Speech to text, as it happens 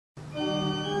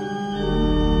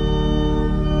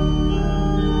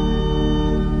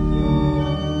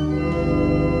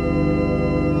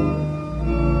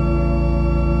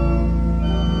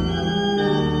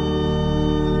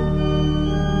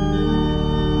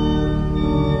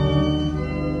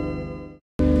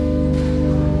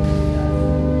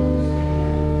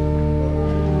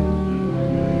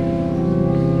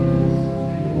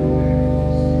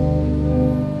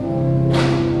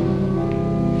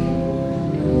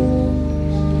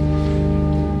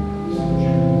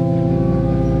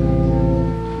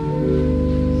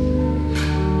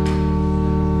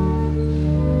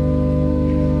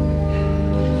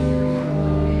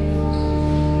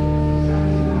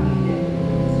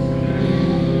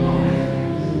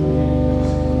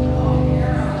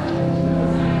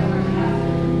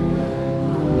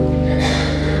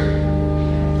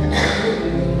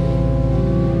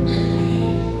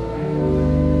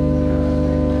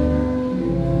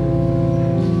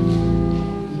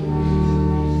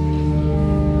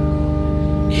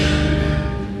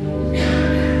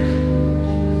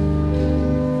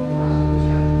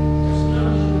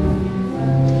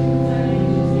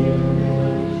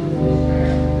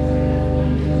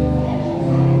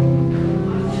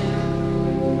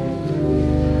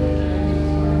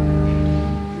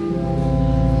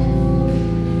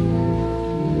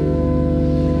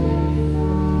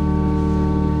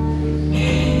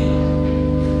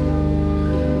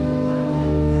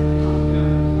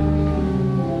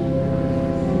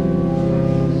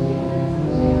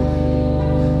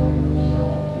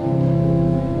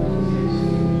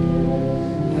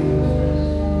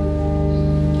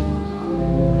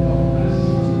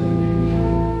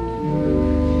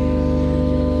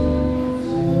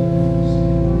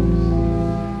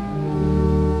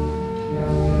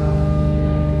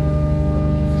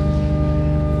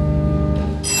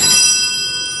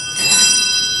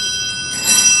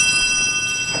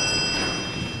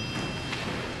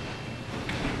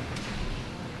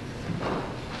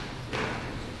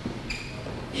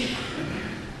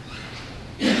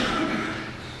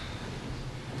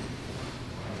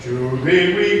To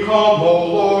thee we come, O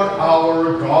Lord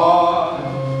our God.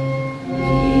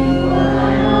 Before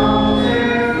thine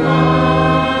altar,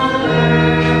 Father,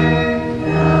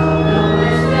 thou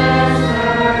knowest best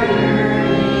our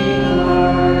yearning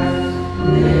hearts.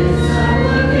 This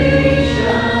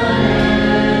supplication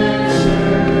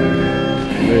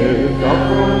answer. Lift up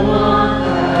From what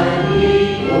thy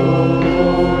people,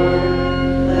 Lord,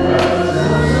 let us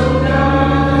also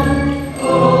God, O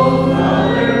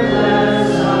Father, bless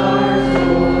our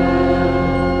toil.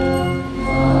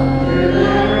 Under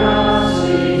thy rocks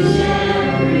we stand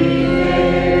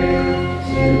prepared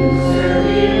to serve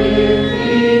thee with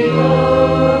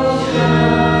devotion.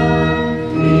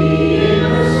 Be in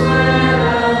the sweat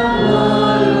of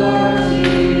blood or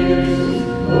tears,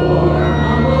 or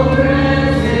humble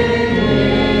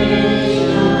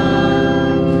resignation.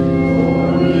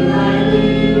 For we thy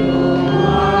people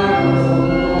are, O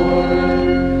Lord.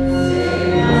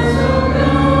 Save us, O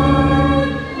God,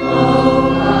 O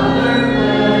Father,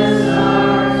 bless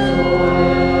our toil.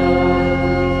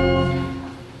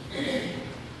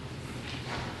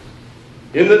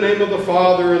 In the name of the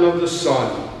Father, and of the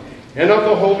Son, and of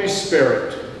the Holy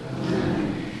Spirit,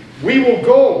 we will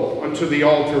go unto the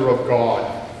altar of God.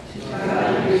 To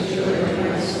God be joy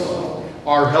my soul.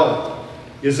 Our help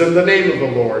is in the name of the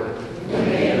Lord. The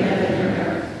way of heaven and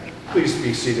earth. Please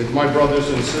be seated. My brothers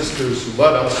and sisters,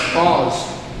 let us pause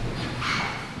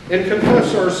and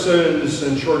confess our sins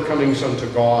and shortcomings unto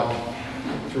God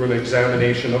through an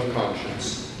examination of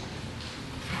conscience.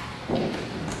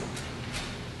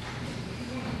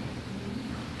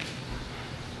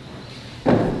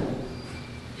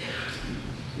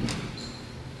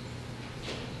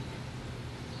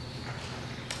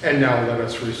 And now let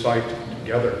us recite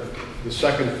together the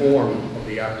second form of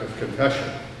the act of confession.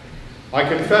 I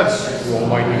confess to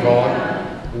Almighty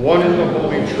God, one in the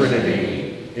Holy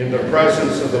Trinity, in the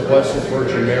presence of the Blessed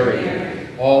Virgin Mary,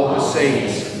 all the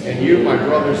saints, and you, my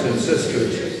brothers and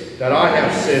sisters, that I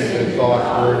have sinned in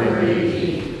thought, word, and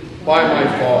deed, by my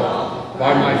fault,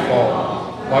 by my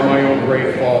own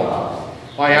great fault.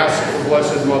 I ask the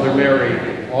Blessed Mother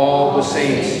Mary, all the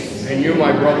saints, and you,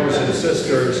 my brothers and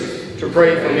sisters, to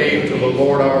pray for me to the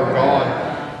Lord our God.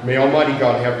 May Almighty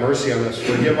God have mercy on us,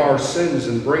 forgive our sins,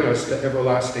 and bring us to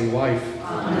everlasting life.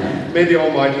 Amen. May the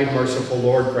Almighty and merciful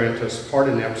Lord grant us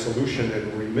pardon, absolution,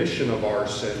 and remission of our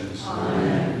sins.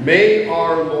 Amen. May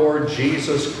our Lord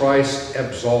Jesus Christ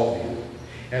absolve you,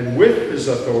 and with his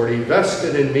authority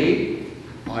vested in me,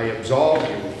 I absolve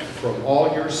you from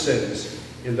all your sins.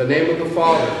 In the name of the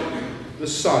Father, the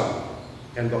Son,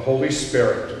 and the Holy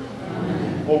Spirit.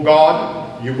 Amen. O God,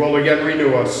 you will again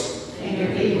renew us. And your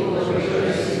people will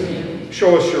rejoice in you.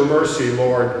 Show us your mercy,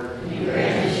 Lord. And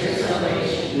grant us your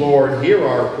salvation. Lord, hear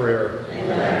our prayer. And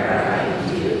let our cry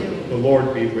to you. The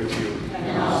Lord be with you.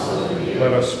 And also with you.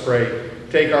 Let us pray.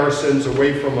 Take our sins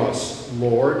away from us,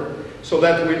 Lord, so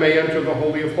that we may enter the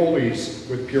Holy of Holies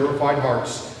with purified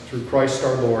hearts through Christ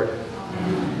our Lord.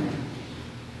 Amen.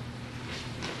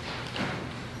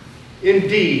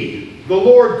 Indeed, the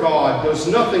Lord God does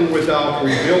nothing without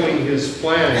revealing his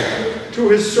plan to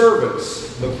his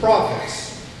servants, the prophets.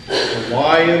 The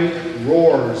lion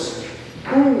roars.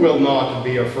 Who will not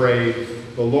be afraid?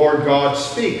 The Lord God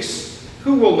speaks.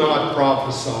 Who will not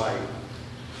prophesy?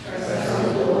 Trust on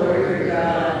the Lord your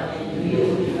God, and you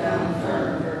will be found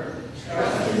firm.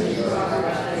 Trust in his rock,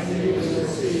 and you will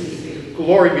see.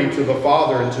 Glory be to the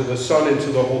Father, and to the Son, and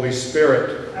to the Holy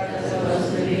Spirit. As it was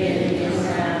in the beginning, is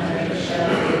now, and shall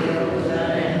be, world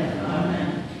without end.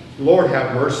 Amen. Lord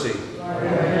have mercy. Lord,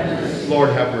 have mercy. Lord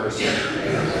have mercy.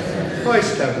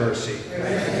 Christ have mercy.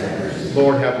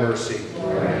 Lord have mercy.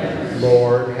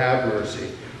 Lord have mercy.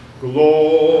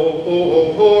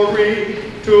 Glory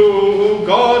to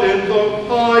God in the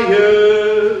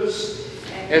highest,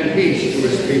 and peace to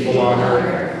his people on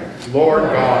earth. Lord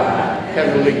God,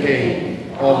 heavenly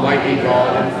King, almighty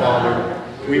God and Father,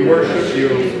 we worship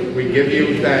you, we give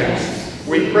you thanks,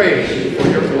 we praise you for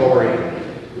your glory.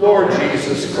 Lord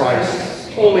Jesus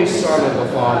Christ, Holy Son of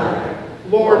the Father,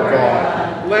 Lord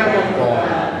God, Lamb of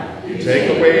God, you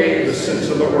take away the sins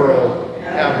of the world,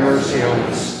 have mercy on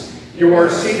us. You are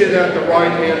seated at the right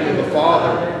hand of the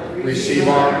Father, receive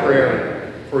our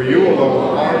prayer. For you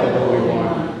alone are the Holy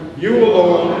One, you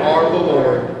alone are the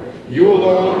Lord, you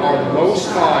alone are the Most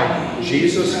High,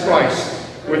 Jesus Christ,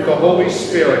 with the Holy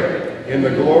Spirit, in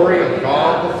the glory of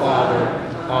God the Father.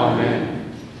 Amen.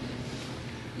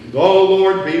 The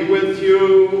Lord be with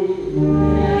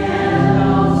you. And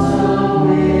also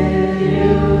with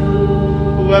you.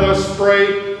 Let us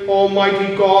pray.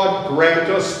 Almighty God, grant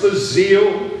us the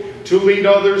zeal to lead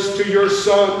others to your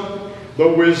Son, the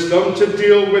wisdom to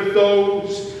deal with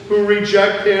those who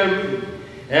reject him,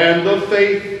 and the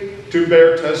faith to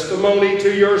bear testimony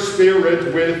to your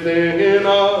Spirit within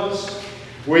us.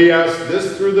 We ask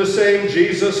this through the same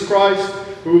Jesus Christ,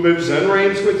 who lives and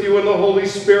reigns with you in the Holy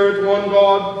Spirit, one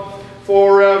God,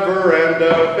 forever and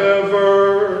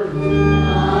ever. Amen.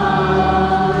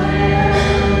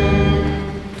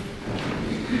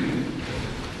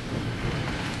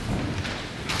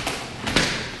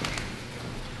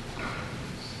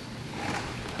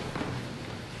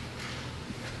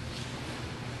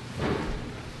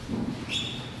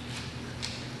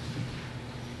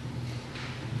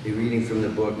 A reading from the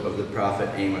book of the prophet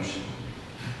Amos.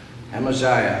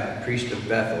 Amaziah, priest of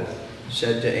Bethel,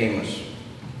 said to Amos,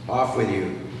 "Off with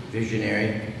you,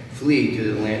 visionary, flee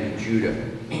to the land of Judah.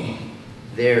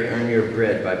 There earn your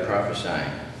bread by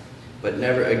prophesying, but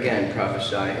never again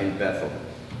prophesy in Bethel,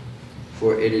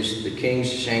 for it is the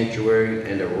king's sanctuary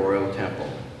and a royal temple."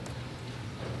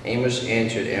 Amos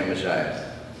answered Amaziah,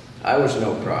 "I was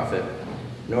no prophet,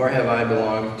 nor have I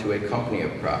belonged to a company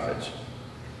of prophets.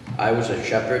 I was a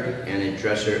shepherd and a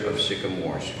dresser of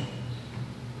sycamores.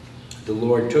 The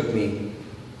Lord took me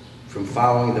from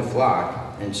following the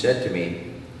flock and said to me,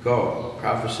 'Go,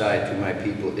 prophesy to my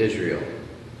people Israel.'"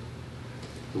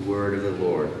 The word of the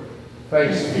Lord.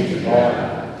 Thanks be to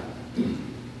God.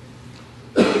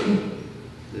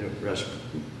 The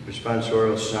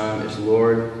responsorial psalm is,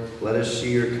 "Lord, let us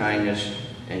see your kindness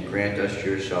and grant us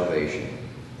your salvation."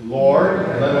 Lord,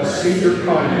 let us see your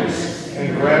kindness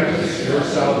and grant us your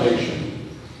salvation.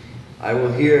 I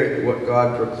will hear what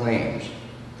God proclaims,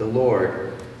 the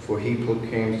Lord, for he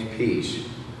proclaims peace.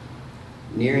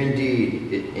 Near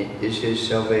indeed is his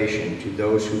salvation to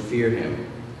those who fear him,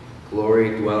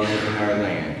 glory dwelling in our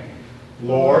land.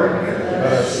 Lord,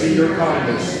 let us see your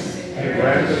kindness and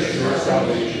grant us your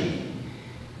salvation.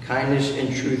 Kindness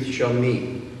and truth shall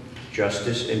meet,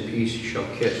 justice and peace shall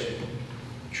kiss.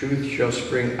 Truth shall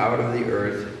spring out of the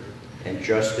earth, and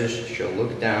justice shall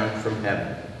look down from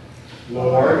heaven.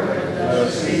 Lord, let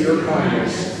us see your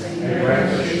kindness and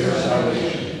grant us your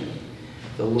salvation.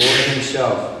 The Lord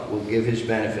himself will give his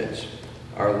benefits.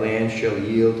 Our land shall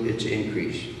yield its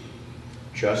increase.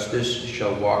 Justice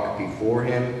shall walk before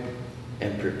him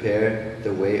and prepare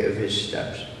the way of his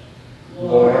steps.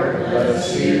 Lord, let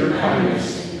us see your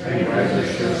kindness and grant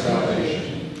us your salvation.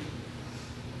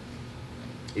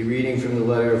 A reading from the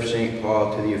letter of St.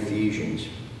 Paul to the Ephesians.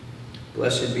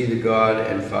 Blessed be the God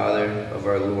and Father of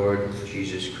our Lord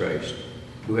Jesus Christ,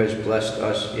 who has blessed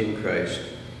us in Christ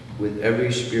with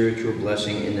every spiritual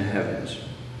blessing in the heavens,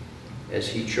 as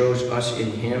he chose us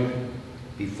in him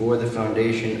before the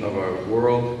foundation of our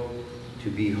world to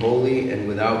be holy and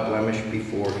without blemish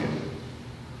before him.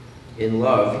 In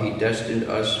love, he destined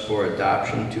us for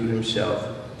adoption to himself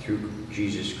through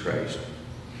Jesus Christ,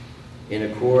 in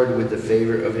accord with the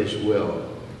favor of his will,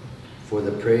 for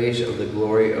the praise of the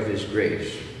glory of his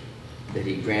grace, that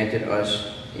he granted us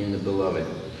in the Beloved.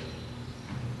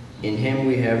 In him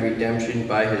we have redemption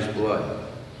by his blood,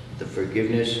 the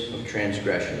forgiveness of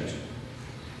transgressions,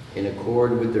 in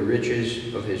accord with the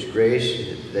riches of his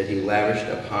grace that he lavished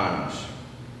upon us.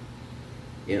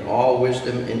 In all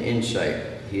wisdom and insight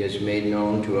he has made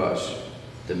known to us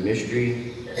the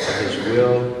mystery of his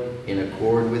will in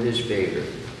accord with his favor,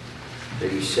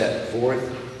 that he set forth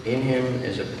in him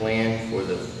as a plan for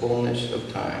the fullness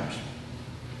of times,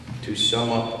 to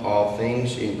sum up all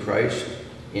things in Christ,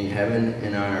 in heaven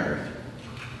and on earth.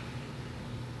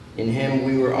 In him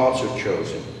we were also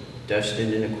chosen,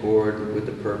 destined in accord with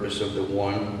the purpose of the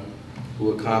one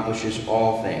who accomplishes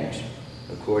all things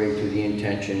according to the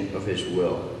intention of his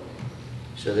will,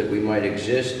 so that we might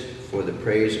exist for the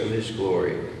praise of his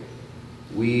glory,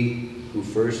 we who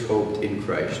first hoped in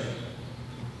Christ.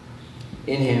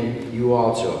 In him you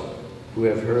also, who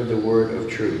have heard the word of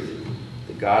truth,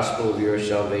 the gospel of your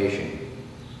salvation,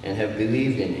 and have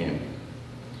believed in him,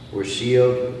 were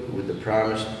sealed with the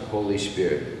promised Holy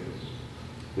Spirit,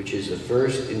 which is the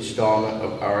first installment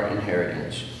of our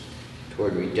inheritance,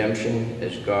 toward redemption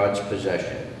as God's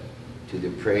possession, to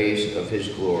the praise of his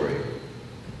glory.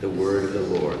 The word of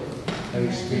the Lord.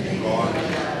 Thanks be to God.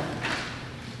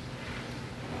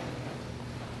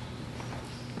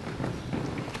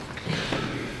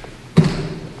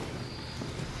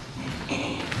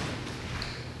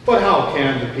 But how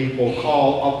can the people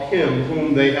call up him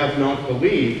whom they have not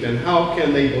believed? And how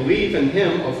can they believe in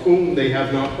him of whom they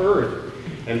have not heard?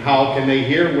 And how can they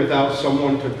hear without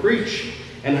someone to preach?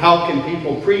 And how can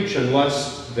people preach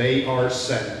unless they are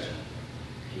sent?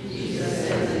 Jesus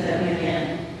said to them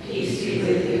again, "Peace be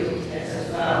with you, as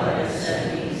the Father has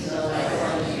sent me, so I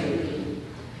send you."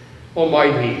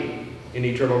 Almighty and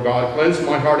eternal God, cleanse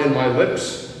my heart and my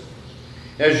lips,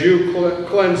 As you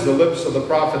cleanse the lips of the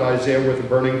prophet Isaiah with a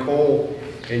burning coal,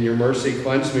 in your mercy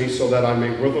cleanse me so that I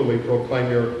may worthily proclaim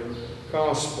your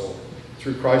gospel.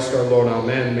 Through Christ our Lord,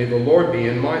 amen. May the Lord be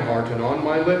in my heart and on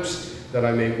my lips, that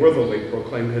I may worthily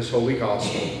proclaim his holy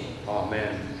gospel.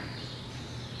 Amen.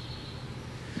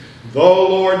 The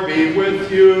Lord be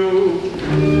with you.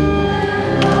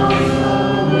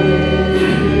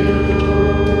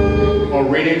 A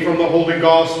reading from the Holy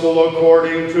Gospel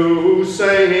according to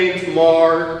Saint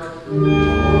Mark.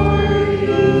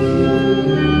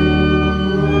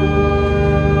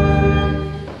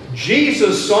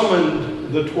 Jesus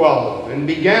summoned the 12 and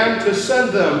began to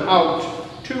send them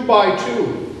out 2 by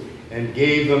 2 and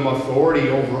gave them authority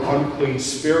over unclean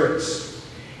spirits.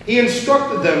 He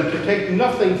instructed them to take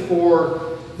nothing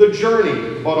for the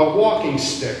journey but a walking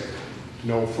stick,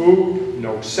 no food,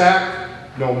 no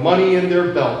sack, no money in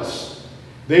their belts.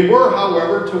 They were,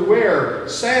 however, to wear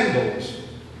sandals,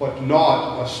 but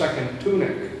not a second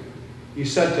tunic. He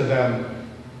said to them,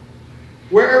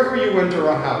 "Wherever you enter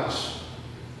a house,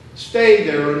 stay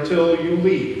there until you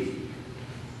leave.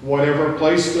 Whatever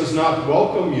place does not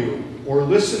welcome you or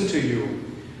listen to you,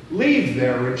 leave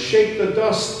there and shake the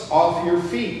dust off your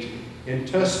feet in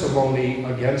testimony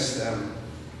against them."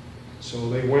 So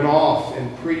they went off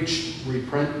and preached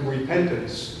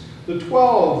repentance. The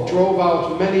 12 drove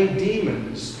out many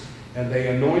demons, and they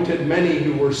anointed many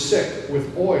who were sick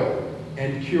with oil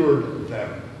and cured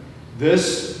them.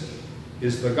 This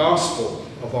is the gospel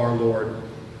of our Lord.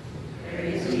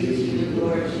 Praise be to you,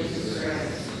 Lord Jesus Christ.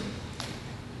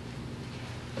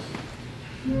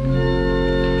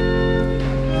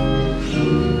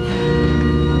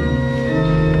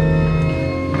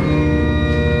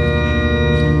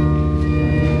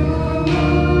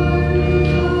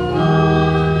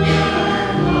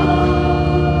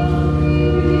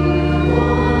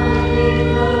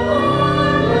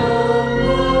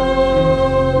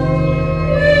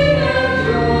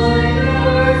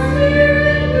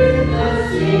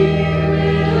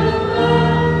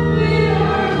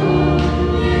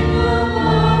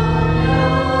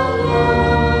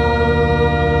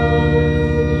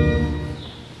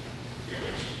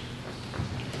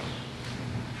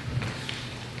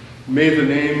 May the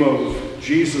name of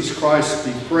Jesus Christ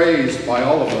be praised by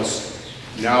all of us,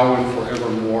 now and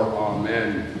forevermore.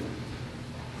 Amen.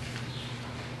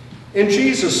 And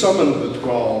Jesus summoned the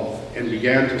 12 and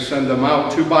began to send them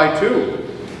out 2 by 2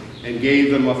 and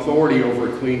gave them authority over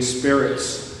clean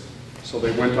spirits. So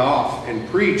they went off and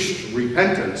preached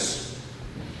repentance.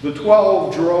 The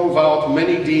 12 drove out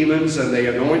many demons, and they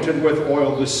anointed with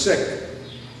oil the sick,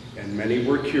 and many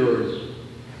were cured.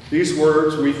 These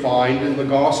words we find in the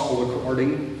Gospel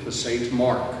according to St.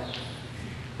 Mark.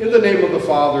 In the name of the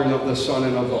Father, and of the Son,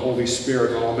 and of the Holy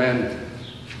Spirit, amen.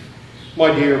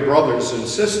 My dear brothers and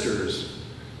sisters,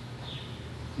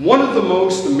 one of the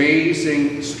most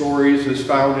amazing stories is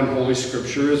found in Holy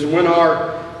Scripture is when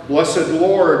our blessed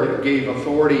Lord gave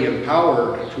authority and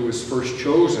power to his first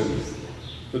chosen,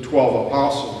 the 12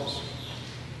 apostles.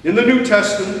 In the New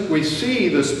Testament, we see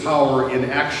this power in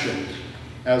action,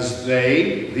 as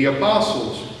they, the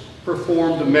apostles,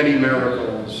 performed many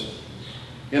miracles.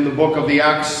 In the book of the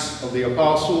Acts of the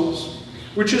Apostles,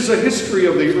 which is a history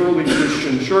of the early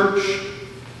Christian church,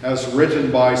 as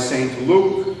written by St.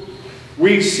 Luke,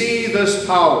 we see this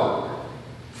power,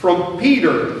 from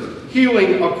Peter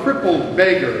healing a crippled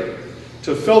beggar,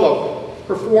 to Philip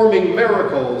performing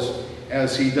miracles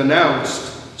as he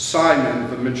denounced Simon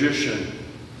the magician.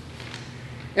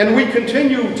 And we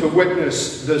continue to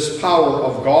witness this power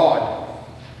of God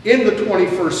in the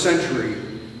 21st century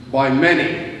by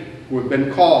many who have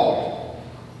been called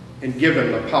and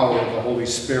given the power of the Holy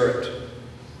Spirit.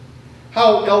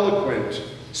 How eloquent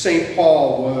St.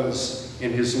 Paul was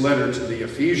in his letter to the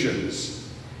Ephesians.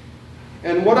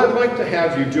 And what I'd like to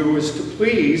have you do is to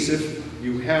please, if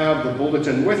you have the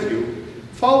bulletin with you,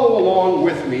 follow along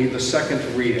with me the second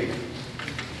reading.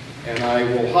 And I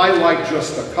will highlight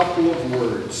just a couple of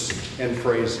words and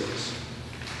phrases.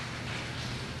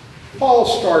 Paul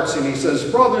starts and he says,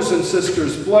 "Brothers and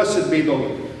sisters, blessed be the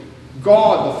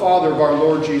God, the Father of our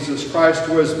Lord Jesus Christ,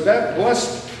 who has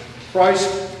blessed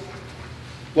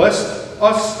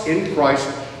us in Christ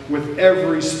with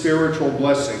every spiritual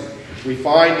blessing." We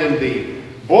find in the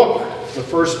book, the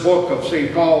first book of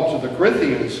St. Paul to the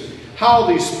Corinthians, how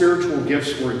these spiritual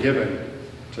gifts were given.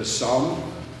 To some,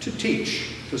 to teach.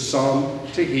 To some,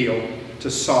 to heal. To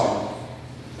some,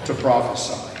 to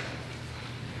prophesy.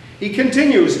 He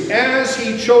continues, "As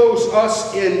he chose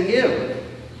us in him,"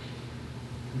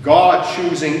 God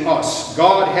choosing us,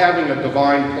 God having a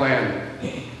divine plan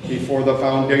before the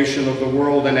foundation of the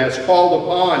world, and has called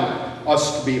upon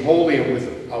us to be holy and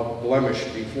without blemish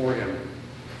before him.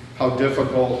 How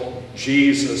difficult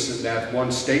Jesus, in that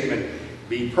one statement,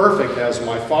 be perfect as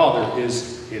my Father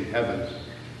is in heaven.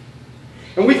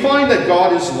 And we find that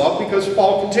God is love because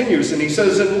Paul continues, and he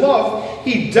says, in love,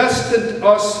 he destined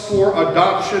us for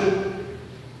adoption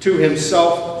to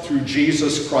himself through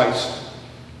Jesus Christ.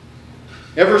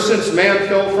 Ever since man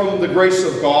fell from the grace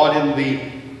of God in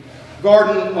the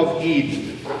Garden of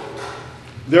Eden,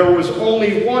 there was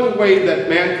only one way that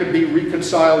man could be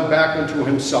reconciled back unto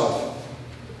himself,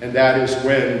 and that is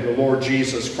when the Lord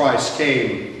Jesus Christ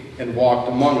came and walked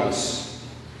among us.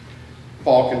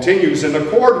 Paul continues, in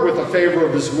accord with the favor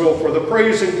of his will, for the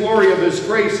praise and glory of his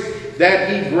grace, that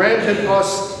he granted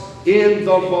us in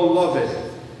the beloved.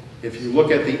 If you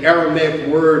look at the Aramaic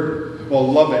word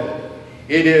beloved,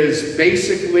 it is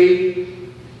basically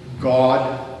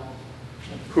God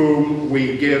whom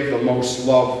we give the most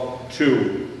love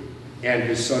to, and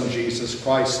his Son Jesus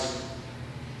Christ.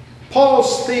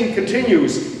 Paul's theme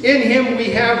continues, in him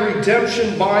we have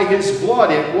redemption by his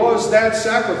blood. It was that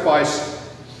sacrifice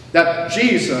that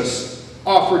Jesus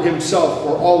offered himself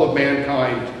for all of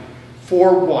mankind.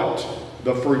 For what?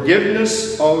 The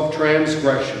forgiveness of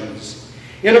transgressions.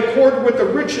 In accord with the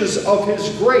riches of his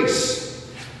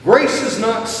grace. Grace is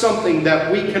not something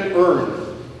that we can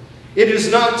earn. It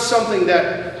is not something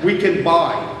that we can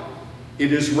buy.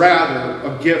 It is rather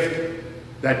a gift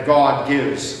that God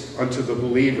gives unto the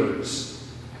believers,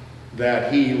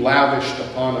 that he lavished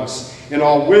upon us. In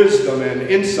all wisdom and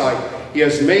insight, he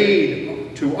has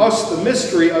made to us the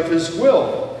mystery of his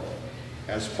will.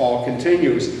 As Paul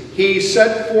continues, he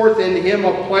set forth in him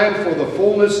a plan for the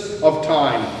fullness of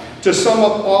time, to sum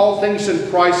up all things in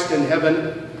Christ in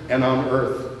heaven and on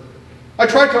earth. I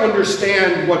tried to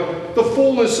understand what the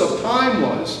fullness of time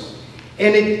was,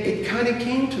 and it kind of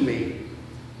came to me.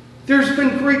 There's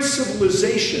been great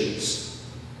civilizations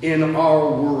in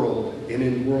our world and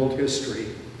in world history.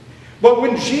 But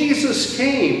when Jesus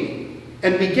came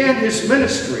and began his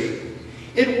ministry,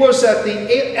 it was at the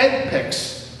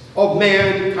apex of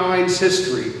mankind's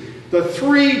history. The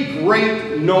three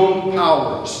great known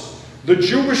powers, the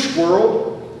Jewish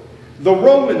world, the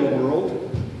Roman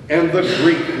world, and the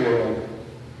Greek world.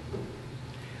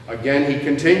 Again, he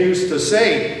continues to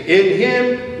say, in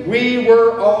him we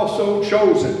were also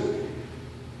chosen.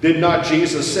 Did not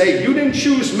Jesus say, you didn't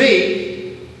choose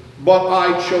me, but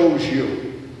I chose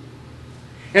you?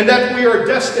 And that we are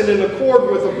destined in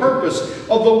accord with the purpose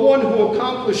of the one who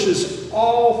accomplishes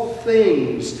all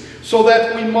things, so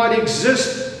that we might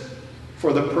exist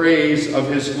for the praise of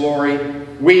his glory,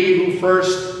 we who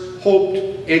first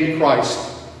hoped in Christ.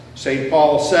 St.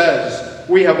 Paul says,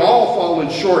 we have all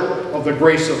fallen short of the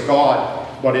grace of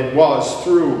God, but it was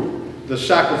through the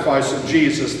sacrifice of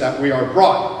Jesus that we are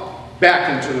brought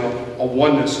back into a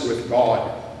oneness with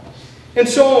God. And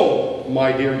so,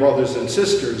 my dear brothers and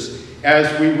sisters,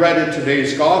 as we read in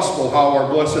today's gospel how our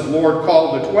blessed Lord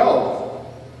called the 12,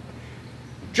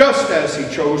 just as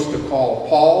he chose to call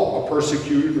Paul a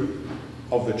persecutor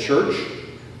of the church,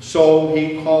 so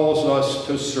he calls us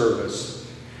to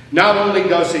service. Not only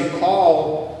does he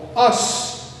call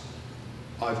us,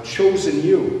 I've chosen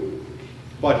you,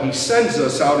 but he sends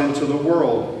us out into the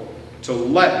world to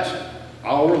let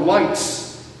our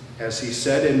lights, as he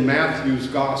said in Matthew's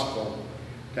gospel,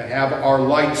 to have our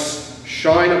lights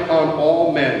shine upon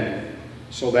all men,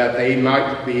 so that they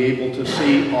might be able to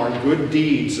see our good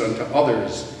deeds unto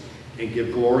others and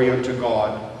give glory unto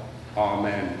God.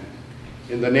 Amen.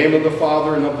 In the name of the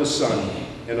Father, and of the Son,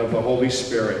 and of the Holy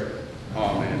Spirit.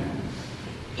 Amen.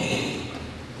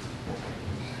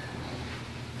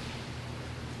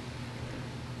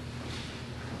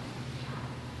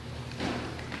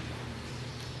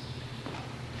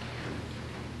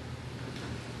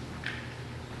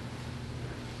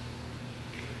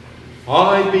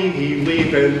 I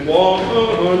believe in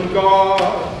one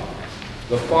God,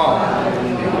 the Father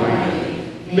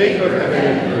Almighty, maker of heaven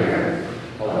and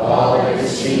earth, of all that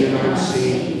is seen and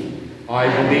unseen. I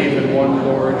believe in one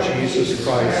Lord Jesus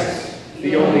Christ,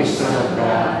 the only Son of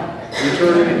God,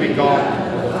 eternally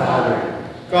begotten of the Father,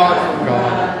 God from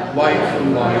God, light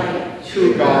from light,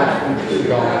 true God from true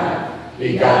God,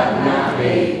 begotten, not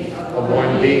made, of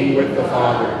one being with the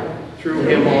Father. Through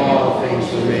him all things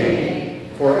were made.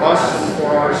 For us and for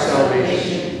our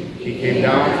salvation, he came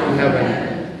down from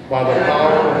heaven. By the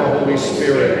power of the Holy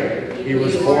Spirit, he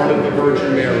was born of the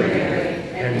Virgin Mary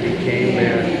and became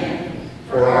man.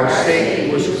 For our sake,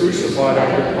 he was crucified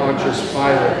under Pontius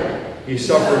Pilate. He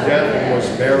suffered death and was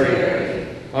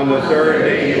buried. On the third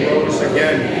day, he rose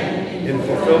again in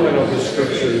fulfillment of the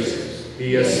Scriptures.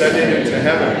 He ascended into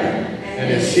heaven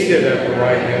and is seated at the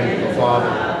right hand of the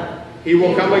Father. He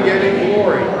will come again in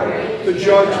glory to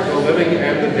judge the living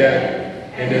and the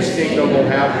dead, and his kingdom will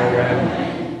have no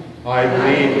end. I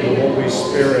believe in the Holy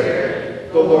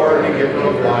Spirit, the Lord and giver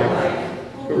of life,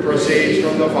 who proceeds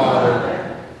from the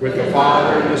Father, with the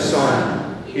Father and the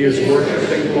Son. He is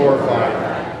worshipped and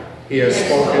glorified. He has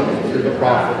spoken through the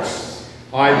prophets.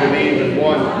 I believe in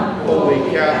one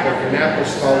holy Catholic and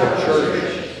Apostolic Church.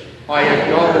 I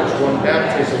acknowledge one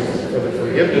baptism for the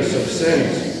forgiveness of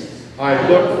sins. I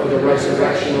look for the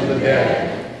resurrection of the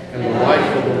dead and the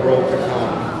life of the world to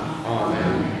come.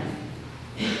 Amen.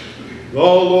 The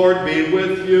Lord be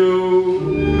with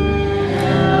you.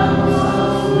 And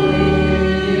also with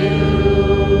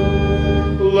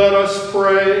you. Let us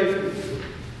pray.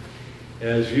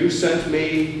 As you sent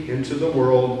me into the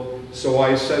world, so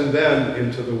I send them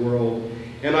into the world,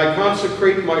 and I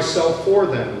consecrate myself for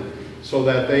them, so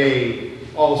that they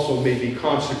also may be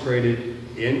consecrated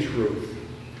in truth.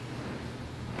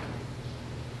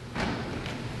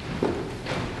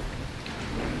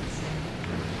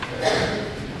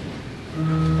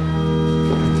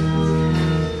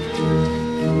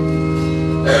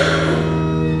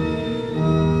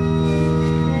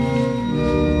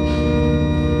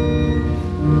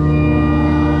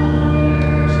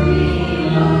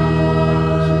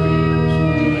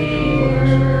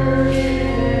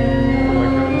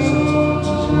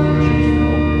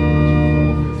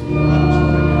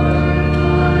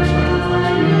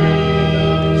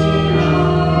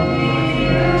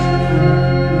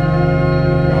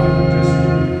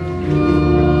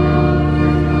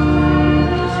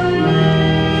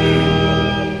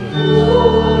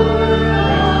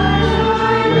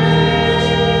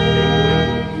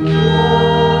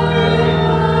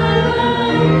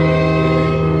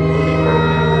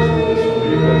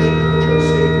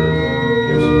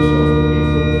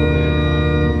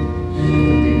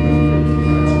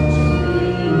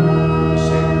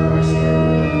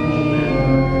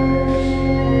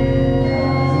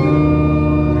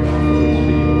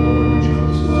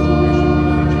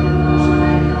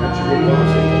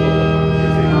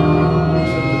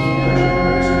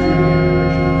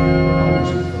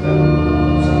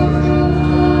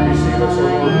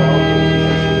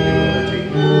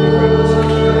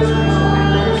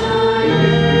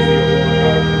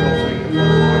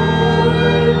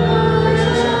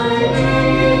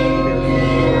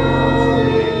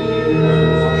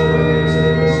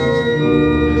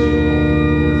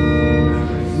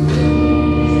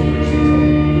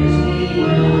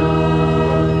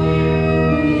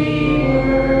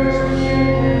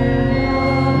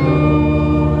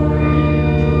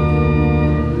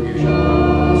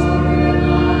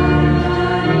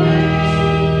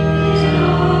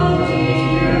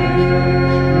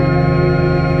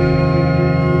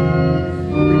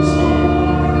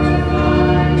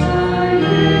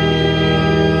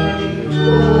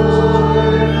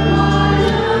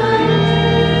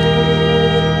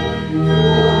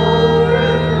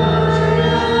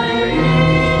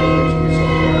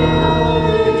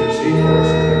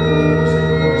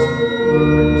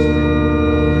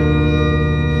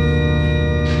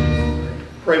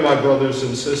 Pray, my brothers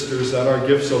and sisters, that our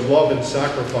gifts of love and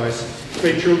sacrifice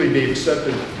may truly be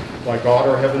accepted by God,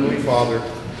 our Heavenly Father.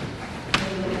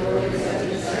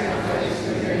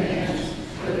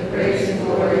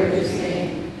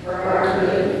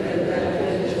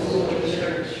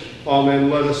 Amen.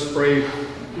 Let us pray.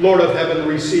 Lord of heaven,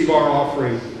 receive our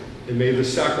offering, and may the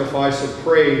sacrifice of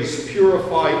praise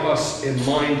purify us in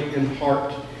mind and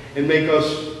heart, and make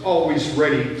us always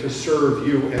ready to serve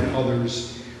you and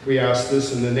others. We ask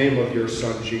this in the name of your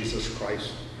Son, Jesus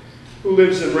Christ, who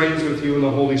lives and reigns with you in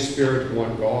the Holy Spirit,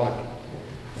 one God,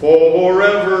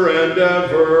 forever and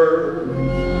ever.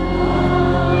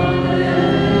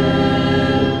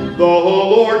 Amen. The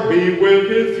Lord be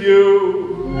with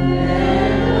you.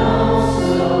 And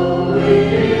also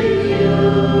with you.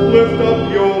 Lift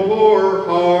up your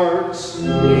hearts.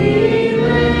 We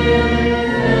lift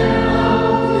them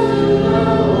up to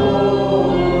the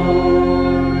Lord.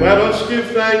 Let us give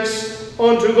thanks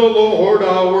unto the Lord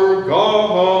our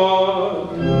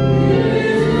God. It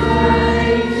is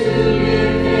right to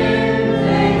give him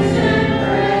thanks and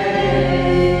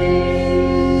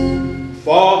praise.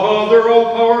 Father,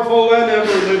 all-powerful and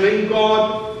ever-living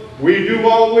God, we do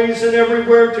always and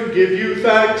everywhere to give you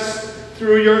thanks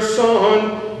through your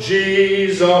Son,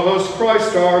 Jesus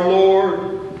Christ our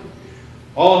Lord,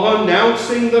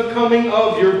 announcing the coming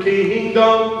of your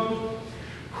kingdom.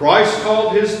 Christ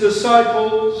called his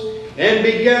disciples and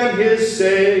began his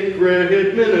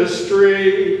sacred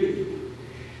ministry.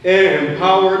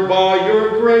 Empowered by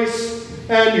your grace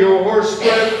and your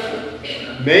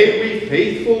strength, may we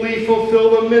faithfully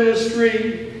fulfill the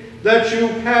ministry that you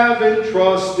have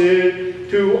entrusted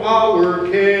to our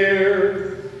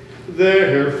care.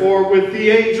 Therefore, with the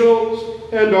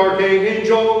angels and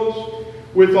archangels,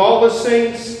 with all the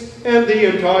saints and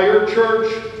the entire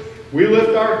church, we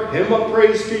lift our hymn of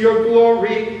praise to your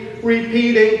glory,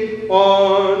 repeating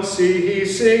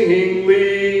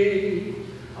unceasingly.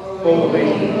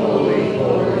 Holy, holy, holy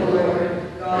Lord,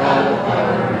 God of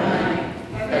power and might,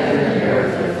 heaven and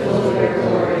earth are full of your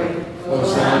glory.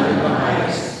 Hosanna in the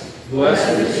highest.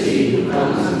 Blessed is he who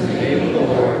comes in the name of the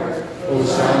Lord.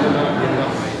 Hosanna in the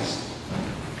highest.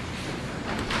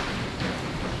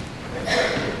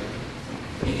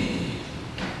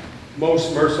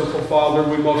 Most merciful Father,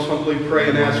 we most humbly pray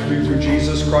and ask you through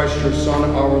Jesus Christ, your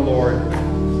Son, our Lord,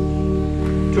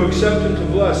 to accept and to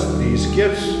bless these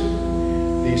gifts,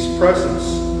 these presents,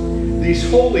 these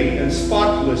holy and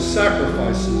spotless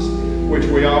sacrifices, which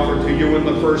we offer to you in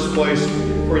the first place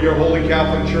for your holy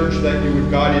Catholic Church, that you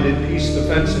would guide it in peace,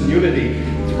 defense, and unity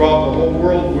throughout the whole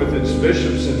world with its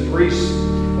bishops and priests,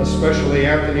 especially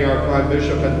Anthony, our Prime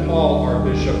Bishop, and Paul, our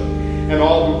Bishop, and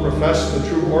all who profess the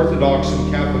true Orthodox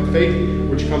and Catholic faith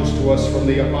which comes to us from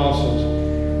the apostles.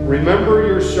 Remember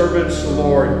your servants,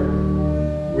 Lord.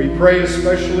 We pray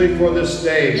especially for this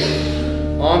day,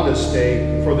 on this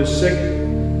day, for the sick,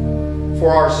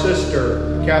 for our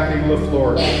sister, Kathy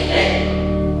LaFleur,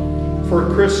 for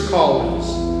Chris Collins.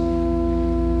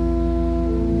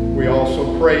 We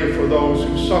also pray for those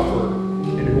who suffer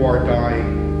and who are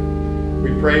dying.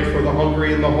 We pray for the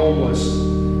hungry and the homeless,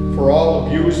 for all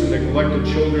abused and neglected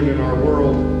children in our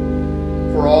world,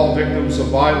 for all victims of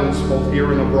violence both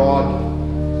here and abroad,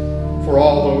 for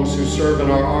all those who serve in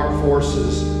our armed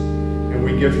forces. And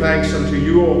we give thanks unto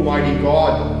you, Almighty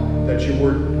God, that you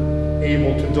were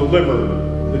able to deliver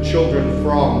the children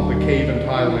from the cave in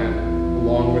Thailand,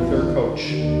 along with their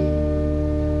coach.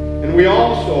 And we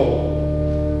also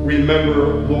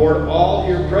remember, Lord, all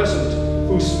here present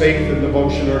whose faith and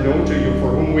devotion are known to you, for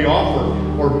whom we offer,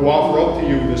 or who offer up to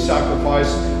you the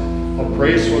sacrifice of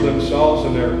praise for themselves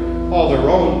and all their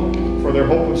own, for their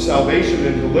hope of salvation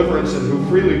and deliverance, and who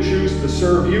freely choose to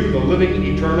serve you, the living,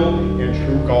 eternal, and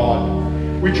true God.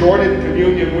 We join in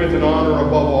communion with and honor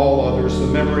above all others the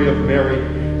memory of Mary,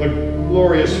 the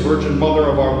glorious Virgin Mother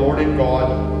of our Lord and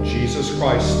God, Jesus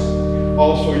Christ.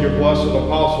 Also your blessed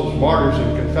apostles, martyrs,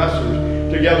 and confessors,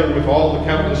 together with all the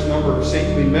countless number of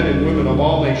saintly men and women of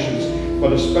all nations,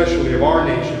 but especially of our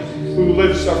nation, who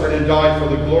lived, suffered, and died for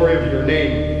the glory of your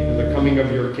name and the coming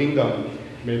of your kingdom.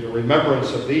 May the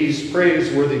remembrance of these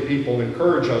praiseworthy people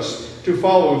encourage us to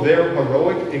follow their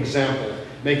heroic example,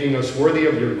 making us worthy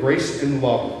of your grace and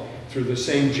love. Through the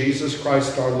same Jesus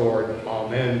Christ our Lord.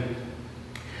 Amen.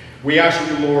 We ask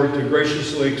you, Lord, to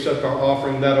graciously accept our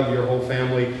offering, that of your whole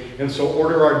family, and so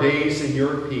order our days in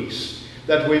your peace,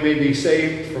 that we may be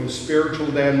saved from spiritual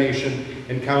damnation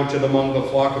and counted among the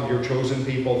flock of your chosen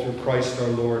people through Christ our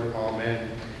Lord. Amen.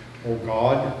 O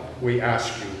God, we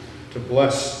ask you to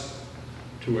bless,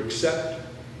 to accept,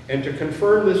 and to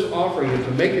confirm this offering, and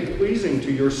to make it pleasing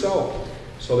to yourself,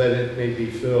 so that it may be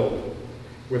filled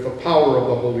with the power of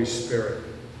the Holy Spirit,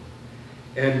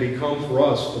 and become for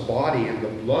us the body and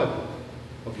the blood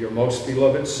of your most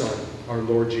beloved Son, our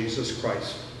Lord Jesus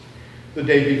Christ. The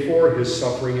day before his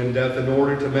suffering and death, in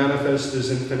order to manifest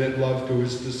his infinite love to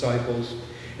his disciples,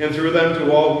 and through them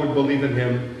to all who would believe in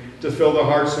him, to fill the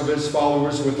hearts of his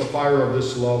followers with the fire of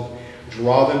this love,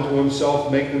 draw them to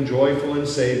himself, make them joyful, and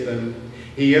save them.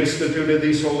 He instituted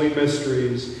these holy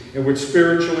mysteries, in which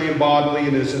spiritually and bodily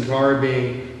in his entire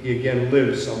being, he again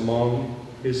lives among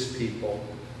his people.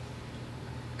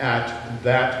 At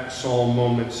that solemn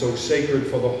moment, so sacred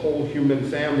for the whole human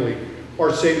family,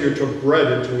 our Savior took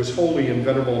bread into his holy and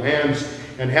venerable hands,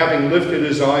 and having lifted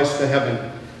his eyes to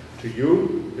heaven, to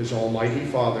you, his almighty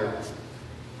Father,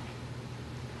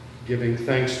 giving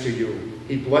thanks to you,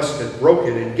 he blessed it, broke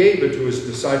it, and gave it to his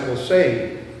disciples,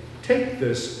 saying, "Take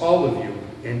this, all of you,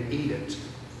 and eat it,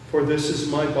 for this is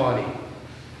my body,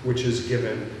 which is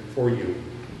given for you."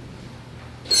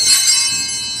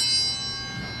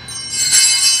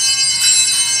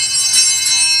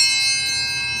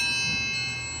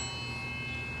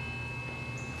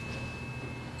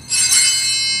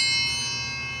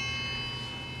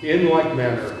 In like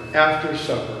manner, after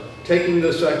supper, taking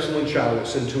this excellent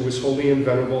chalice into his holy and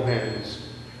venerable hands,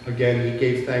 again he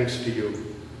gave thanks to you,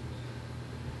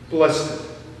 blessed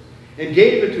it, and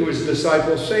gave it to his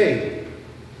disciples, saying,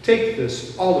 "Take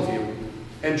this, all of you,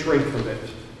 and drink from it.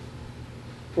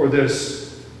 For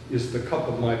this is the cup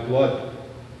of my blood,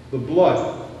 the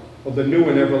blood of the new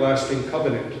and everlasting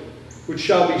covenant, which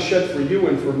shall be shed for you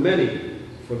and for many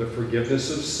for the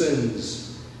forgiveness of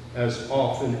sins. As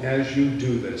often as you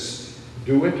do this,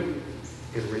 do it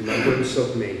in remembrance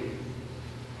of me.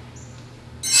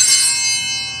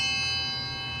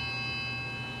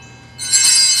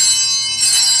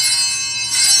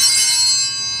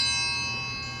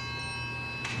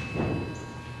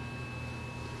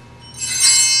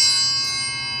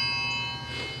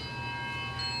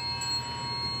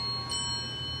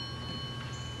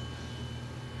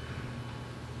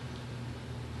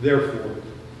 Therefore,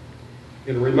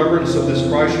 in remembrance of this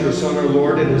Christ, your Son, our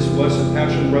Lord, and his blessed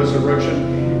passion,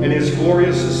 resurrection, and his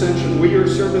glorious ascension, we, your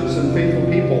servants and faithful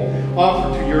people,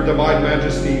 offer to your divine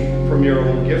majesty from your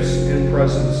own gifts and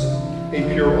presents a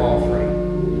pure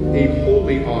offering, a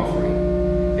holy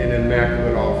offering, an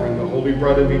immaculate offering, the holy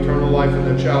bread of eternal life and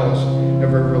the chalice of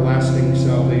everlasting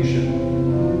salvation.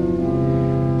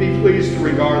 Be pleased to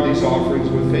regard these offerings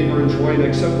with favor and joy and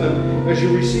accept them as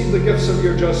you receive the gifts of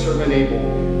your just servant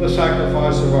Abel, the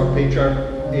sacrifice of our patriarch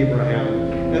Abraham,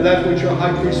 and that which your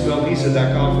high priest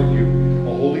Melchizedek offered you,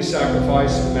 a holy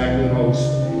sacrifice, immaculate host.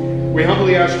 We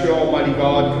humbly ask you, Almighty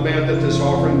God, command that this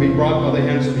offering be brought by the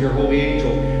hands of your holy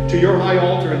angel to your high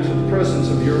altar and to the presence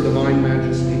of your divine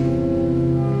majesty,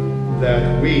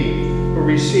 that we, who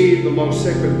receive the most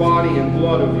sacred body and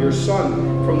blood of your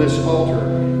Son from this altar,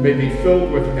 may be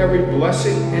filled with every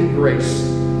blessing and grace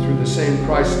through the same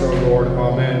Christ our Lord.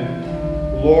 Amen.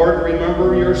 Lord,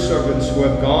 remember your servants who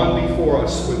have gone before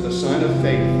us with the sign of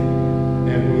faith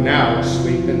and who now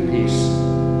sleep in peace.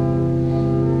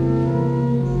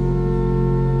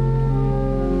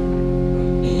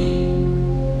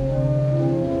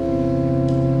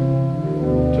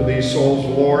 To these souls,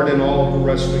 Lord, and all who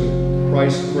rest in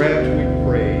Christ, grant, we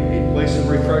pray, a place of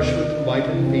refreshment, light,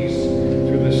 and peace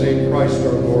through the same Christ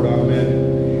our Lord.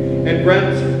 Amen. And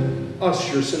grant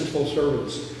us, your sinful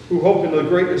servants, who hope in the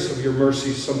greatness of your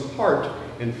mercy, some part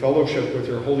in fellowship with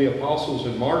your holy apostles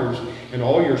and martyrs and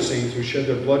all your saints who shed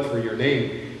their blood for your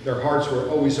name. Their hearts were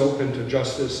always open to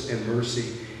justice and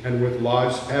mercy, and with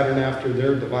lives patterned after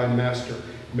their divine master,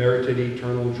 merited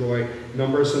eternal joy.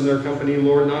 Number us in their company,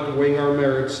 Lord, not weighing our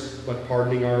merits, but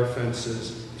pardoning our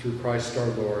offenses, through Christ our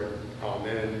Lord.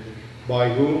 Amen. By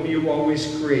whom you always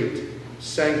create,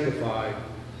 sanctify,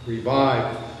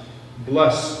 revive,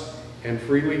 bless, and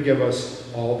freely give us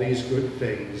all these good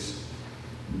things.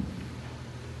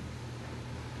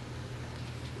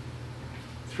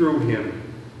 Through him,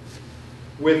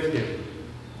 with him,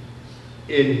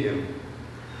 in him.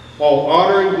 All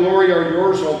honor and glory are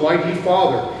yours, Almighty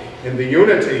Father, in the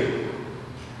unity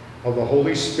of the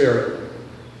Holy Spirit.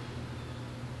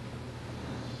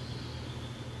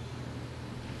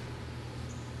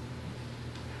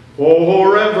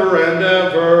 Forever and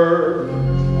ever.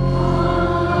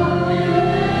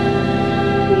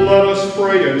 Let us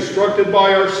pray, instructed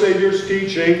by our Savior's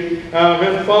teaching,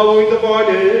 and following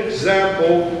divine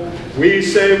example, we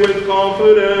say with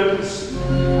confidence,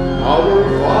 Our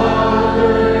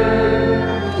Father,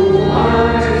 who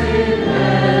art in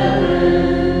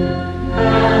heaven,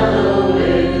 hallowed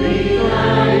be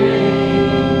thy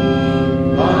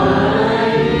name.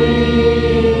 Thy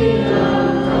kingdom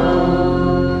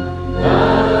come,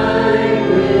 thy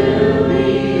will be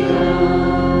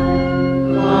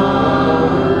done,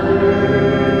 on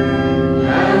earth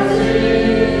as it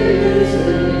is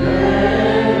in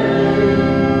heaven.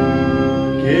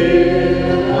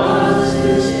 Give us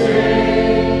this day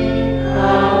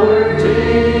our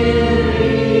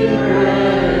daily bread,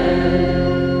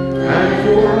 and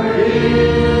forgive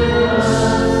us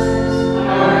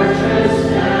our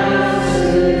trespasses,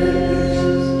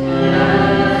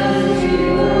 as we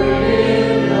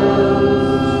forgive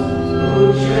those who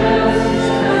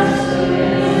trespass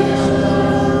against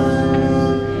us.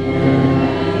 And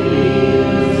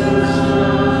lead us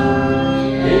not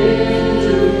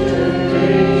into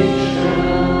temptation,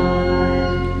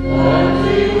 but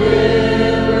deliver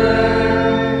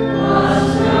us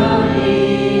from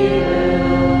evil.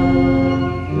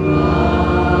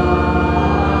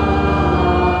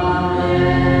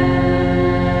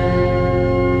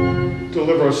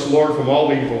 Deliver us, Lord, from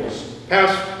all evils,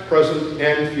 past, present,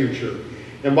 and future.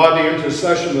 And by the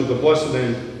intercession of the blessed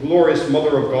and glorious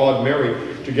Mother of God, Mary,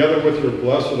 together with your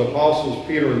blessed apostles,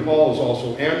 Peter and Paul, as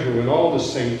also Andrew, and all the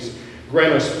saints,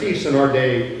 grant us peace in our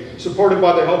day. Supported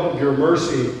by the help of your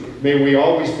mercy, may we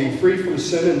always be free from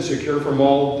sin and secure from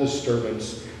all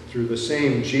disturbance. Through the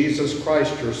same Jesus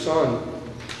Christ, your Son,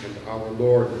 and our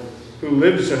Lord, who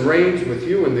lives and reigns with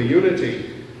you in the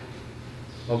unity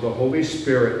of the Holy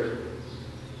Spirit,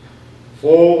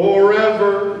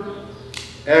 forever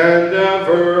and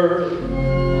ever.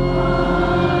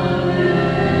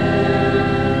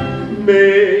 Amen.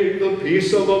 May the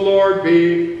peace of of the Lord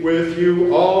be with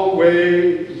you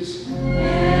always.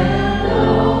 And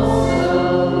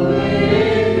also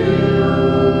with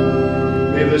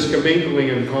you. May this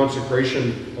commingling and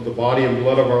consecration of the body and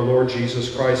blood of our Lord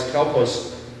Jesus Christ help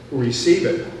us who receive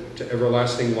it to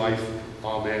everlasting life.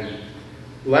 Amen.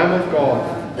 Lamb of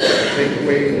God, take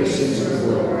away the sins of the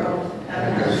world.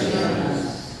 Have mercy on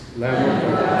us. Lamb of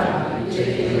God,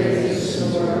 take away the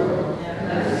sins of the world. Have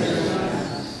mercy on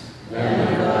us. Lamb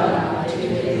of God,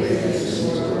 take away the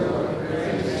sins of the world.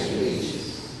 Grant us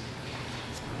peace.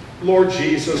 Lord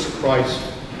Jesus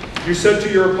Christ, you said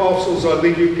to your apostles, I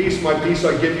leave you peace, my peace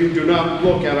I give you. Do not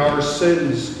look at our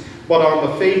sins, but on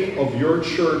the faith of your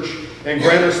church, and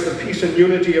grant us the peace and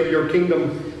unity of your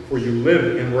kingdom, for you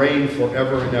live and reign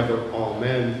forever and ever.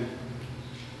 Amen.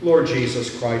 Lord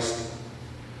Jesus Christ,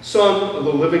 Son of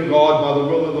the living God, by the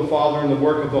will of the Father and the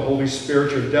work of the Holy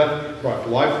Spirit, your death brought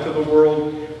life to the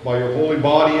world. By your holy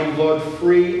body and blood,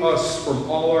 free us from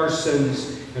all our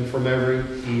sins and from every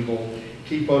evil.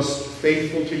 Keep us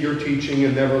faithful to your teaching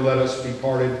and never let us be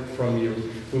parted from you,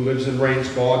 who lives and reigns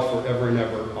God forever and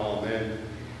ever. Amen.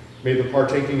 May the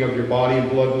partaking of your body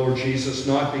and blood, Lord Jesus,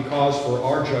 not be cause for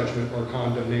our judgment or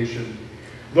condemnation.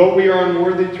 Though we are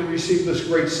unworthy to receive this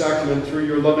great sacrament, through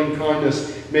your loving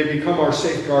kindness, may become our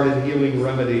safeguard and healing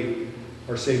remedy.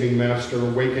 Our saving Master,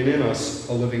 awaken in us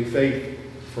a living faith,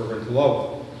 fervent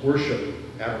love, worship,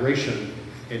 adoration,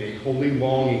 and a holy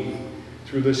longing.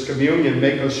 Through this communion,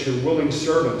 make us your willing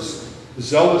servants,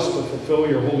 zealous to fulfill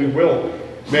your holy will.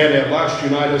 May it at last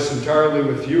unite us entirely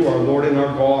with you, our Lord and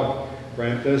our God.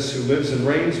 Grant this, who lives and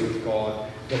reigns with God,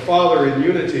 the Father, in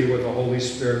unity with the Holy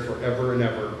Spirit, forever and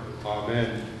ever.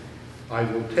 Amen. I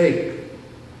will take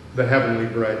the heavenly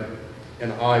bread,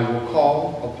 and I will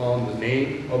call upon the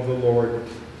name of the Lord.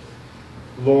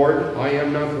 Lord, I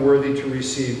am not worthy to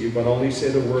receive you, but only say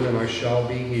the word, and I shall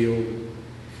be healed.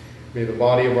 May the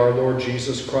body of our Lord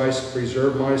Jesus Christ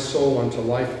preserve my soul unto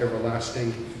life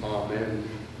everlasting. Amen.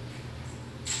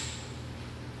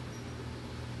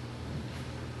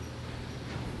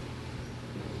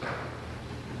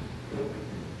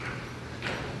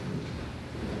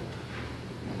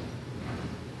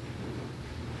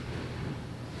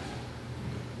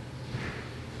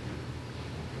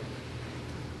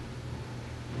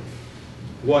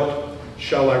 What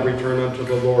shall I return unto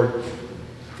the Lord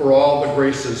for all the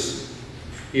graces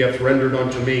he hath rendered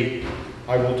unto me?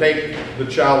 I will take the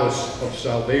chalice of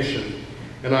salvation,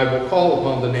 and I will call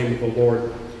upon the name of the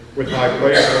Lord. With my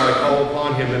praise will I call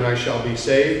upon him, and I shall be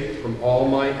saved from all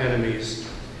my enemies.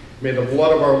 May the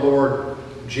blood of our Lord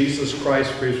Jesus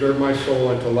Christ preserve my soul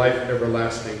unto life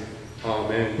everlasting.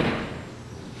 Amen.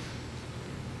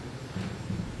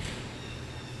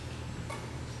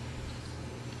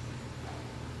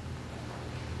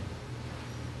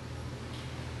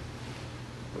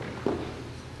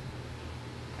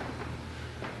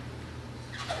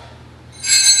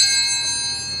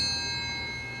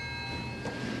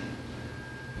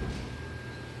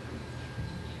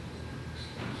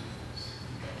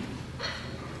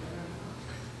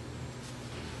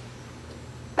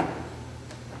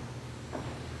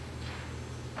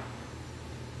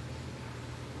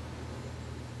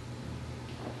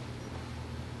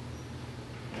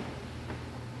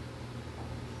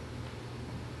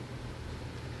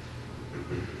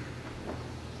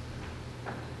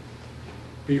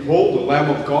 Behold the Lamb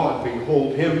of God,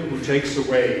 behold him who takes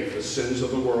away the sins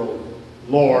of the world.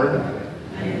 Lord,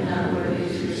 I am not worthy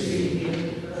to receive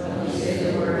you, but only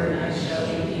say the word, and I shall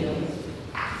be healed.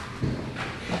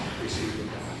 receive the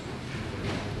body.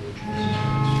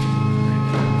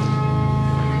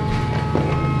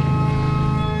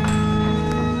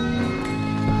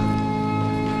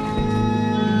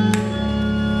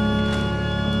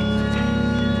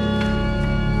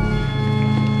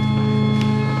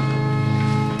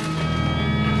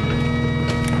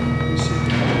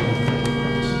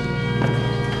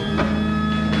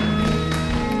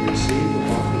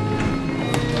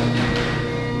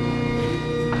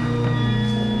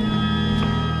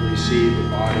 Receive the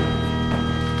body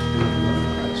and the blood of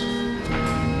Christ.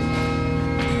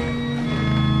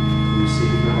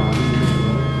 Receive the body and the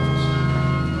blood of Christ.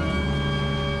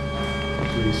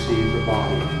 Receive the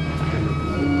body and the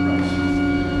blood of Christ.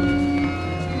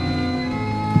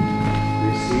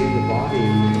 Receive the body and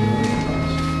the blood of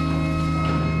Christ.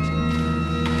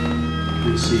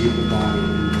 Receive the body and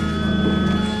the blood of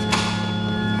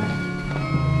Christ.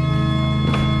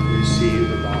 Receive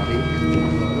the body and the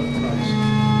blood of Christ.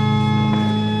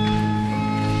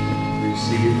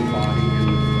 Receive the body and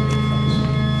the blood of Christ.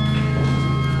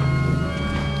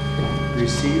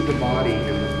 Receive the body and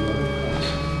the blood of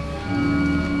Christ.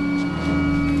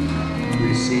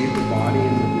 receive the body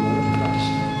and the blood of Christ.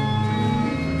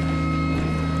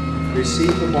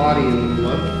 Receive the body and the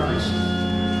blood of Christ.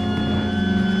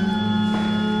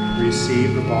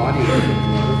 Receive the body and the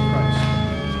blood of Christ.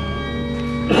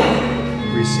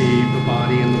 Receive the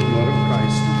body and the blood of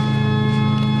Christ.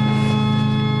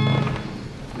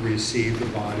 Receive the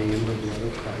body and the blood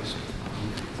of Christ.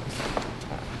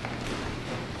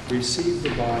 Receive the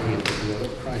body and the blood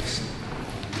of Christ.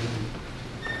 Amen.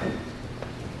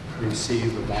 Receive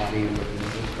the body and the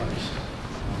blood of Christ.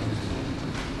 Amen.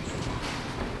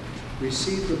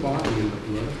 Receive the body and the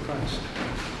blood of Christ.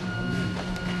 Amen.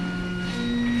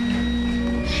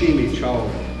 Shimi Chao,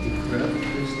 Ikrev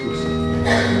Christus.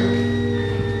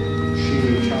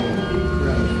 Shimi Chao,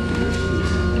 Ikrev Christus.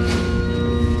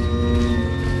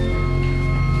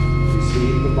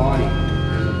 Receive the body and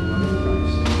the blood of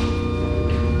Christ.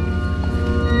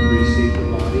 Receive the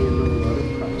body and the blood of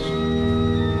Christ.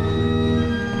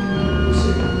 Amen. We'll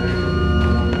say amen.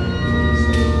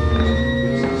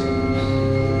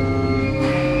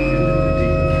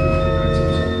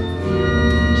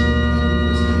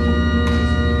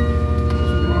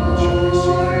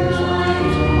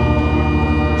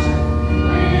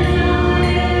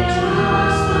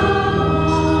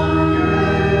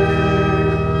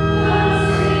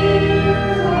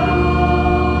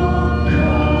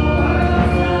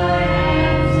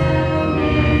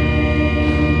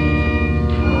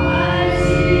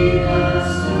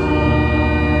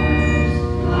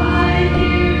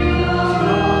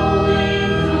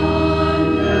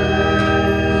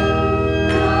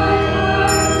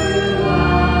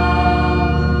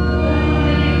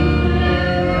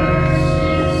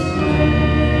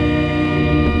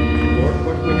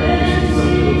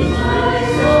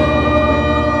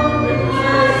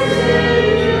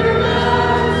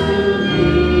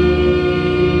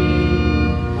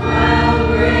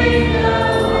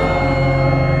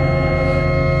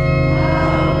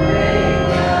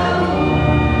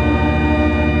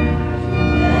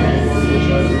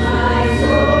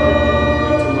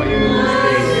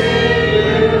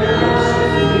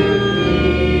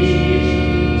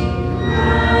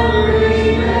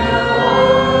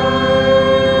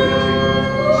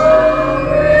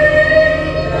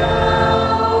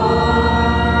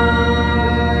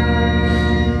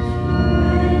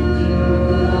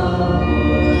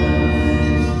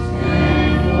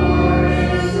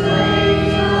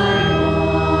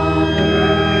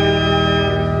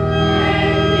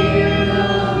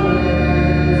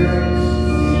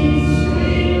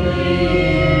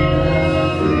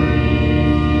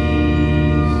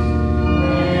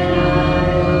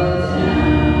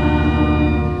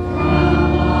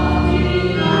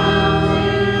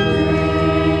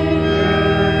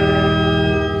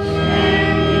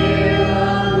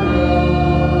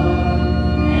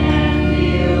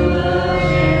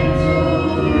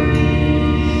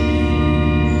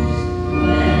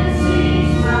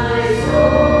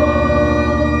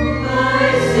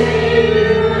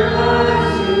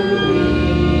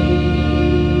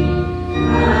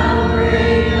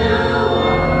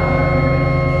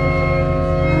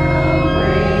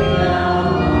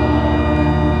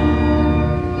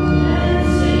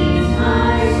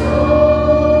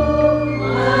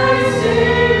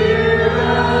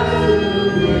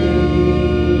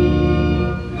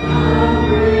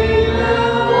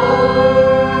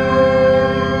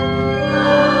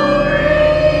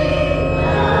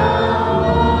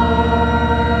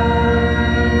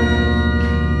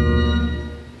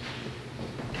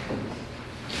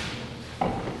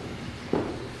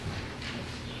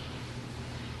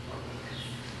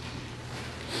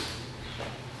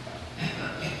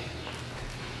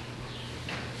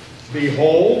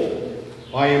 Behold,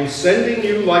 I am sending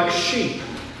you like sheep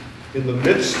in the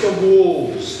midst of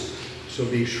wolves, so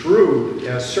be shrewd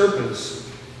as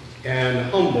serpents and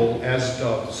humble as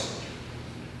doves.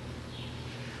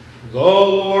 The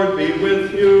Lord be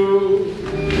with you.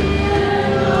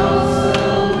 And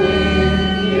also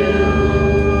with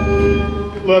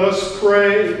you. Let us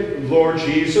pray. Lord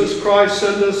Jesus Christ,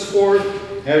 send us forth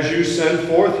as you send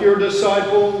forth your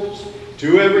disciples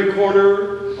to every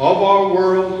corner of our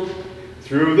world.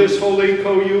 Through this holy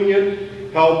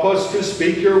communion, help us to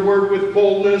speak your word with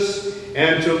boldness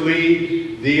and to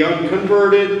lead the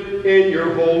unconverted in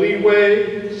your holy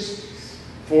ways.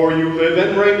 For you live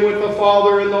and reign with the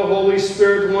Father and the Holy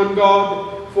Spirit, one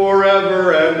God,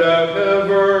 forever and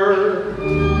ever.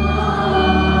 Amen.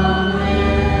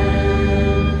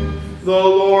 The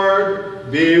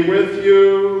Lord be with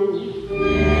you.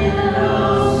 And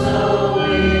also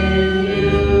with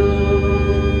you.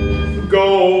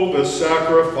 Go, the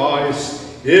sacrifice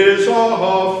is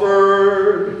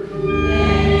offered.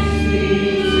 Thanks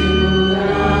be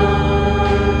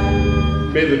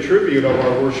the tribute of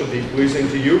our worship be pleasing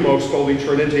to you, most holy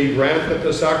Trinity, grant that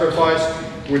the sacrifice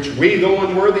which we, though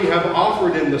unworthy, have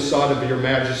offered in the sight of your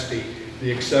majesty,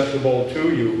 be acceptable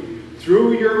to you.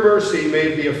 Through your mercy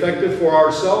may it be effective for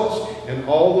ourselves and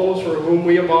all those for whom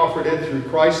we have offered it, through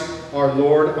Christ our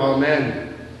Lord.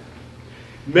 Amen.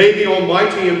 May the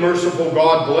Almighty and merciful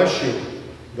God bless you,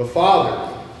 the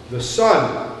Father, the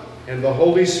Son, and the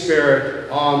Holy Spirit.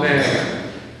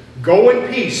 Amen. Go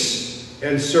in peace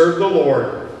and serve the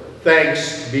Lord.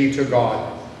 Thanks be to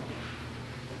God.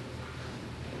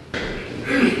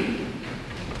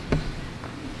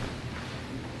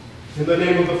 In the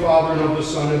name of the Father, and of the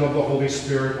Son, and of the Holy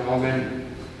Spirit.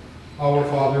 Amen. Our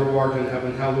Father, who art in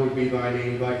heaven, hallowed be thy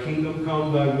name. Thy kingdom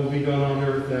come, thy will be done on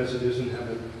earth as it is in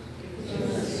heaven.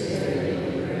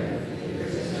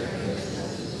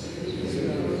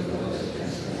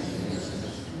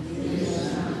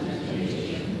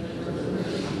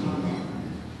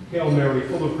 Hail Mary,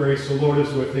 full of grace, the Lord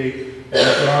is with thee.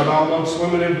 Blessed art thou amongst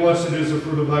women, and blessed is the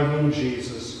fruit of thy womb,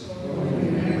 Jesus.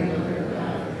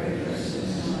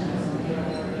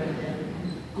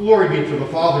 Glory be to the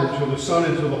Father, to the Son,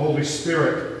 and to the Holy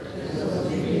Spirit.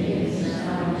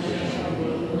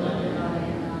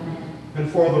 And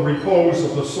for the repose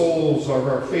of the souls of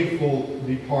our faithful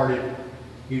departed,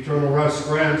 eternal rest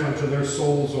grant unto their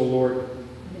souls, O Lord.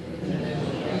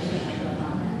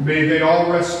 May they all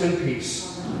rest in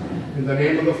peace. In the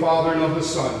name of the Father, and of the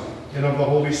Son, and of the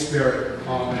Holy Spirit.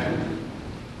 Amen.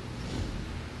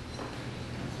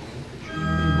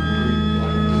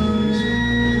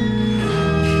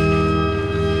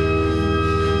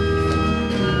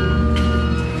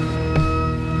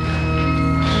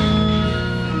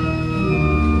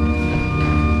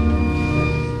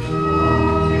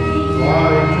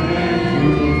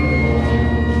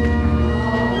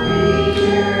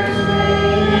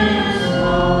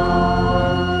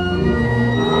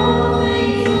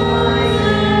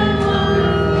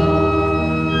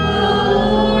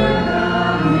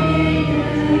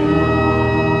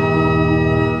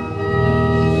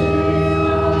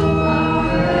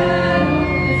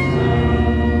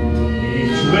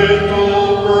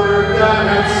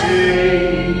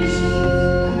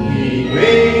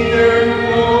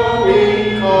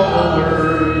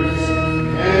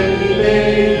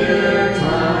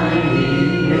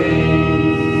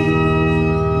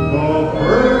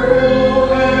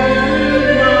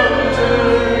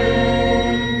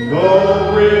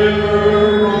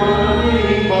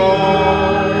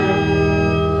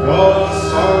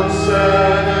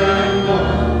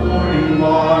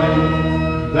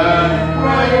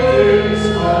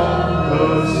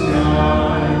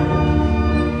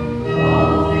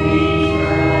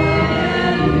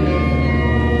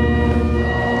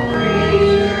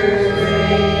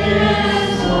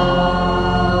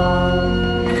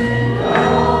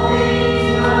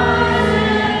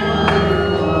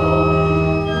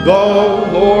 The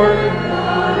Lord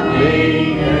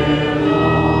may